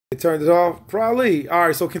turned it off? Probably. All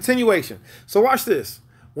right, so continuation. So watch this.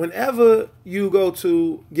 Whenever you go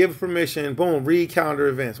to give permission, boom, read calendar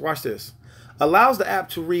events. Watch this. Allows the app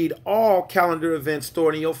to read all calendar events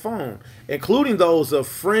stored in your phone, including those of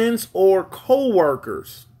friends or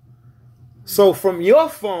coworkers. So from your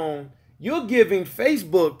phone, you're giving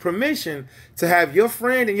Facebook permission to have your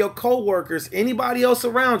friend and your coworkers, anybody else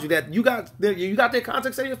around you that you got their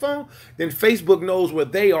contacts on your phone, then Facebook knows where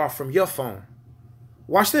they are from your phone.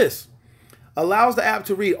 Watch this. Allows the app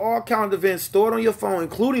to read all calendar events stored on your phone,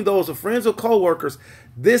 including those of friends or coworkers.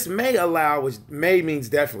 This may allow, which may means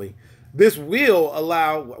definitely, this will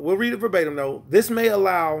allow, we'll read it verbatim though, this may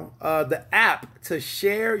allow the app to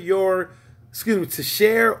share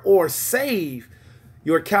or save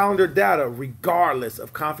your calendar data regardless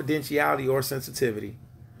of confidentiality or sensitivity.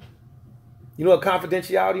 You know what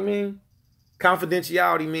confidentiality means?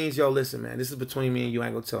 Confidentiality means, yo, listen, man, this is between me and you. I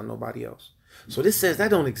ain't gonna tell nobody else. So this says that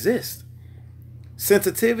don't exist.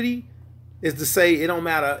 Sensitivity is to say it don't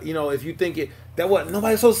matter, you know, if you think it, that what,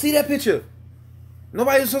 nobody's supposed to see that picture.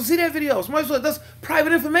 Nobody's supposed to see that video. That's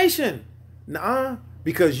private information. Nuh-uh,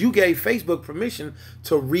 because you gave Facebook permission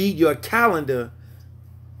to read your calendar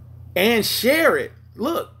and share it.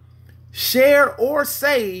 Look, share or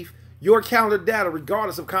save your calendar data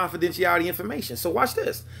regardless of confidentiality information. So watch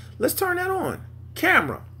this. Let's turn that on.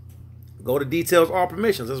 Camera. Go to details, all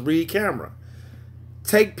permissions. Let's read camera.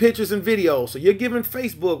 Take pictures and videos. So you're giving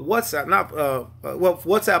Facebook WhatsApp, not well,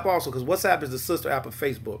 WhatsApp also, because WhatsApp is the sister app of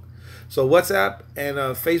Facebook. So WhatsApp and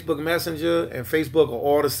Facebook Messenger and Facebook are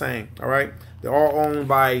all the same. All right, they're all owned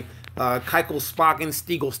by Keitel, Spock, and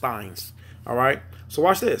Stiegelsteins. All right. So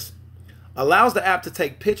watch this. Allows the app to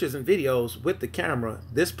take pictures and videos with the camera.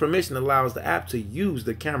 This permission allows the app to use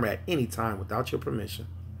the camera at any time without your permission.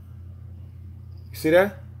 You see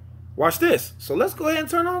that? Watch this. So let's go ahead and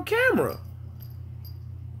turn on camera.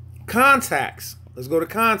 Contacts. Let's go to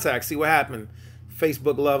contacts. See what happened,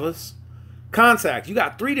 Facebook lovers. Contacts. You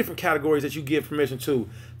got 3 different categories that you give permission to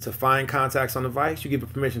find contacts on the device. You give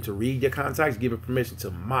it permission to read your contacts. You give it permission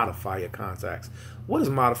to modify your contacts. What does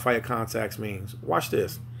modify your contacts means? Watch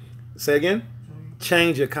this. Say again.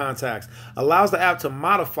 Change your contacts. Allows the app to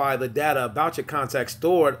modify the data about your contacts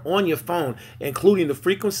stored on your phone, including the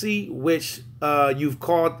frequency which you've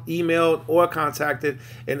called, emailed, or contacted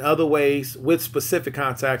in other ways with specific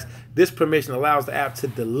contacts. This permission allows the app to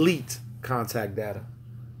delete contact data.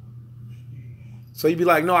 So you'd be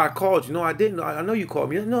like, no, I called you. No, I didn't. I know you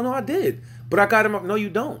called me. No, I did. But I got him up. No,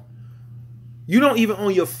 you don't. You don't even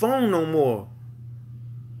own your phone no more.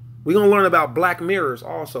 We're going to learn about black mirrors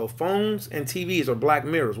also. Phones and TVs are black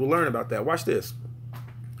mirrors. We'll learn about that. Watch this.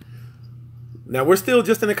 Now, we're still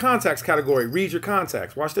just in the contacts category. Read your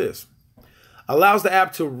contacts. Watch this. Allows the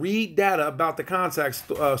app to read data about the contacts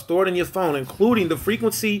stored in your phone, including the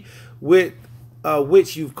frequency with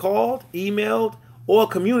which you've called, emailed, or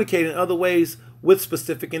communicated in other ways with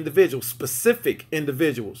specific individuals.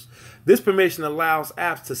 This permission allows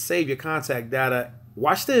apps to save your contact data.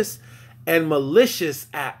 Watch this. And malicious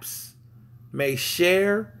apps may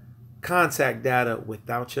share contact data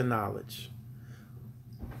without your knowledge.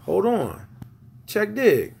 Hold on. Check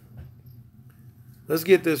dig. Let's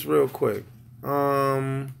get this real quick. What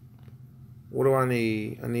do I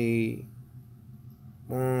need? I need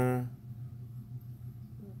hold on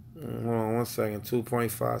 1 second.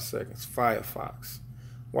 2.5 seconds. Firefox.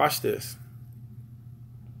 Watch this.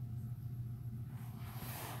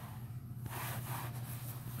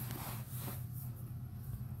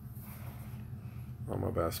 Oh, my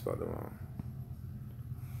bad, I spelled it wrong.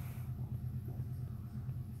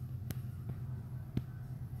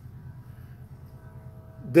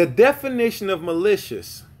 The definition of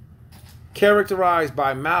malicious, characterized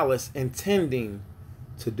by malice, intending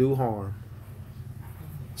to do harm.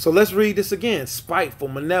 So let's read this again. Spiteful,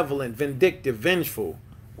 malevolent, vindictive, vengeful.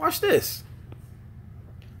 Watch this.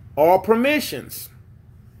 All permissions.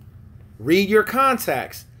 Read your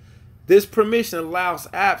contacts. This permission allows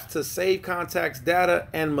apps to save contacts data,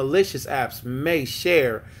 and malicious apps may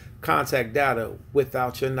share contact data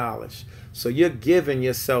without your knowledge. So you're giving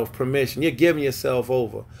yourself permission. You're giving yourself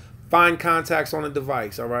over. Find contacts on the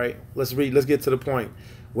device, all right? Let's read. Let's get to the point.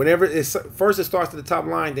 Whenever first it starts at the top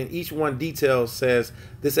line, then each one details says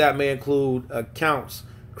this app may include accounts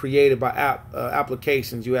created by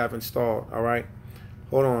applications you have installed, all right?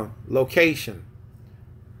 Hold on. Location.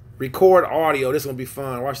 Record audio. This is going to be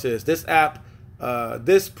fun. Watch this. This app,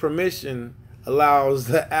 this permission allows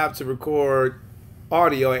the app to record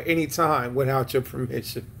audio at any time without your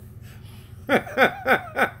permission.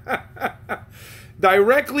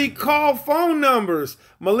 Directly call phone numbers.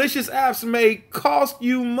 Malicious apps may cost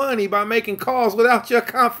you money by making calls without your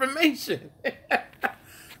confirmation.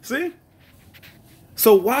 See?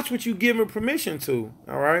 So watch what you give permission to,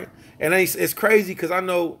 all right? And it's crazy because I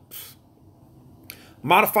know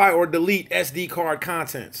modify or delete SD card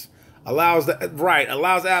contents. Allows the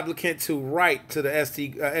applicant to write to the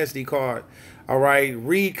SD card. All right,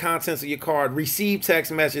 read contents of your card, receive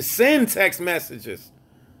text messages, send text messages.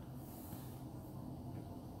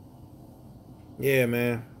 Yeah,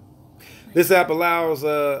 man. This app allows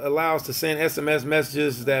to send SMS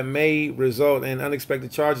messages that may result in unexpected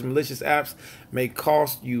charges. Malicious apps may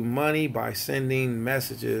cost you money by sending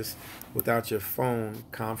messages without your phone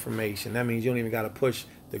confirmation. That means you don't even got to push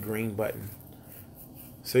the green button.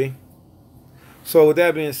 See? So with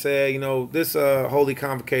that being said, you know, this holy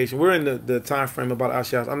convocation, we're in the time frame about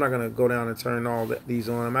Ashias. I'm not going to go down and turn all these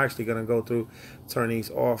on. I'm actually going to go through, turn these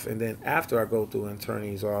off, and then after I go through and turn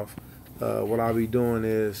these off, what I'll be doing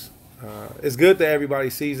is, it's good that everybody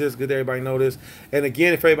sees this, good that everybody know this. And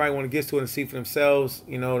again, if everybody want to get to it and see for themselves,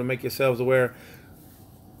 you know, to make yourselves aware,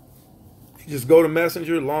 just go to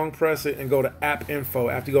Messenger, long press it, and go to App Info.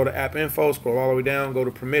 After you go to App Info, scroll all the way down, go to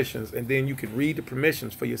Permissions, and then you can read the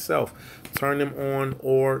permissions for yourself. Turn them on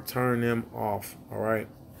or turn them off. All right.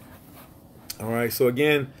 All right. So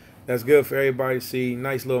again, that's good for everybody to see.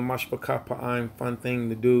 Nice little MASHPACHAA PAIM, fun thing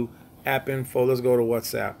to do. App Info. Let's go to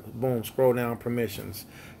WhatsApp. Boom. Scroll down. Permissions.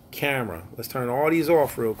 Camera. Let's turn all these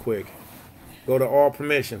off real quick. Go to all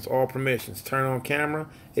permissions. All permissions. Turn on camera.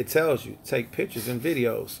 It tells you take pictures and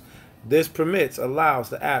videos. This allows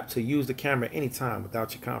the app to use the camera anytime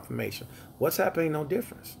without your confirmation. WhatsApp ain't no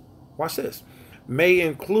difference. Watch this. May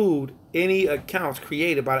include any accounts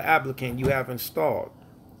created by the applicant you have installed.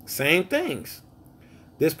 Same things.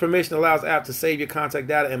 This permission allows the app to save your contact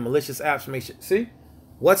data and malicious apps. See?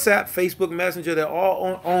 WhatsApp, Facebook Messenger, they're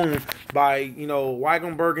all owned by, you know,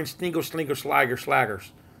 Weigenbergen, Stingle, Slinger, Slaggers.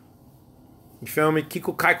 You feel me?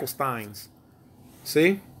 Kiko Keikelsteins.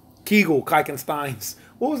 See? Kegel Keikensteins.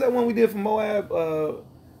 What was that one we did for Moab? What?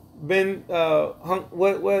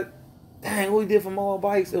 Dang, what we did for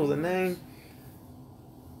Moabites? It was a name.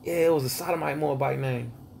 Yeah, it was a sodomite Moabite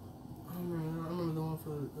name. I remember the one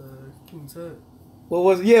for King Tut. What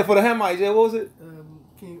was it? Yeah, for the Hamites. Yeah, what was it?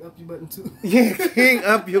 King Up Your Button Tooth. Yeah, King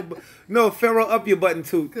Up Your... No, Pharaoh Up Your Button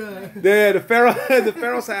Tooth. Yeah, the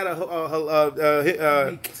Pharaohs had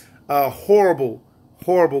a horrible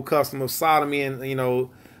custom of sodomy and, you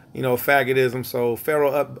know, faggotism. So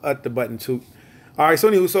Pharaoh up the button too. All right. So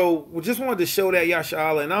anyway, so we just wanted to show that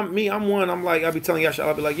Yashala, and I'm like, I'll be telling Yashala,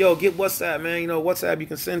 I'll be like, yo, get WhatsApp, man. You know, WhatsApp, you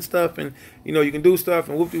can send stuff, and you know, you can do stuff,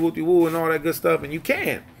 and whoopty-woo and all that good stuff, and you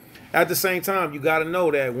can. At the same time, you got to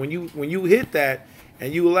know that when you hit that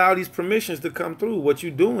and you allow these permissions to come through, what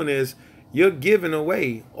you're doing is you're giving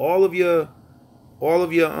away all of your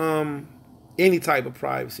any type of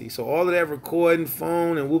privacy. So all of that recording,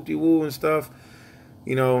 phone, and whoopty-woo and stuff.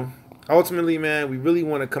 You know, ultimately, man, we really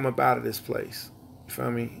want to come up out of this place. You feel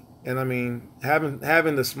me? And I mean,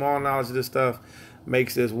 having the small knowledge of this stuff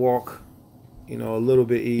makes this walk, you know, a little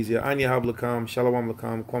bit easier. Anya Hablakam, Shalom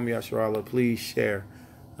Lakam, Kwame Yasharala. Please share.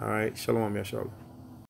 All right. Shalom Yasharala.